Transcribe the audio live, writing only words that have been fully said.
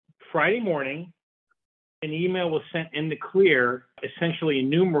Friday morning, an email was sent in the clear, essentially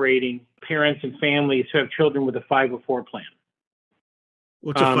enumerating parents and families who have children with a 504 plan.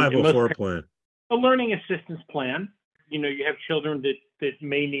 What's a 504 plan? A learning assistance plan. You have children that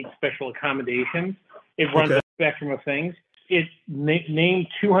may need special accommodations. It runs a spectrum of things. It named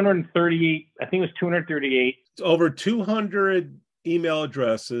 238, I think it was 238. It's over 200 email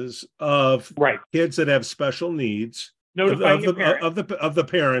addresses of kids that have special needs. Notifying of the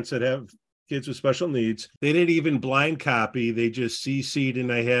parents that have kids with special needs. They didn't even blind copy. They just CC'd, and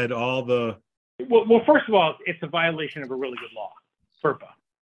they had all the... Well, first of all, it's a violation of a really good law. FERPA,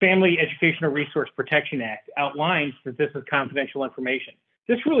 Family Educational Resource Protection Act, outlines that this is confidential information.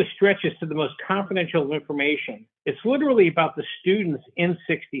 This really stretches to the most confidential information. It's literally about the students in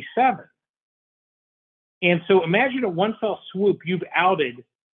 67. And so imagine at one fell swoop, you've outed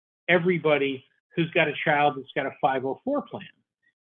everybody who's got a child that's got a 504 plan.